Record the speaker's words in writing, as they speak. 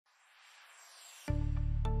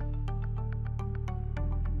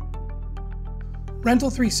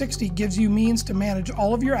Rental360 gives you means to manage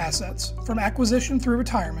all of your assets, from acquisition through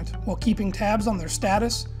retirement, while keeping tabs on their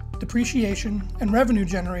status, depreciation, and revenue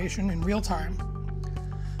generation in real time.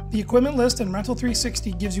 The equipment list in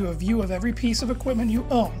Rental360 gives you a view of every piece of equipment you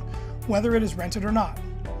own, whether it is rented or not.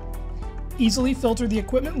 Easily filter the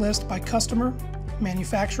equipment list by customer,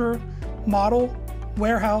 manufacturer, model,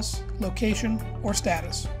 warehouse, location, or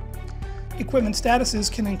status. Equipment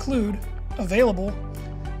statuses can include available,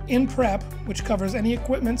 in prep, which covers any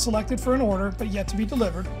equipment selected for an order but yet to be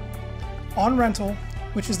delivered, on rental,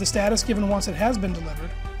 which is the status given once it has been delivered,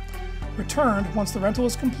 returned once the rental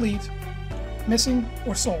is complete, missing,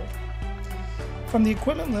 or sold. From the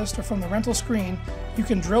equipment list or from the rental screen, you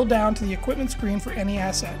can drill down to the equipment screen for any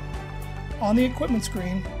asset. On the equipment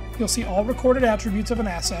screen, you'll see all recorded attributes of an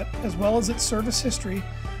asset, as well as its service history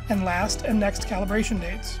and last and next calibration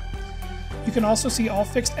dates. You can also see all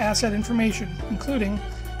fixed asset information, including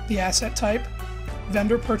the asset type,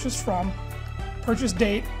 vendor purchased from, purchase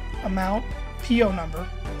date, amount, PO number,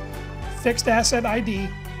 fixed asset ID,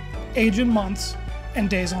 age in months, and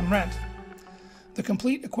days on rent. The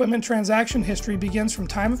complete equipment transaction history begins from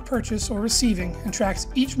time of purchase or receiving and tracks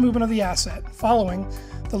each movement of the asset, following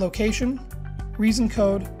the location, reason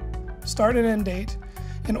code, start and end date,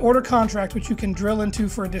 and order contract, which you can drill into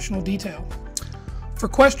for additional detail. For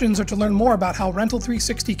questions or to learn more about how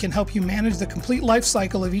Rental360 can help you manage the complete life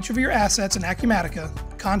cycle of each of your assets in Acumatica,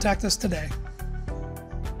 contact us today.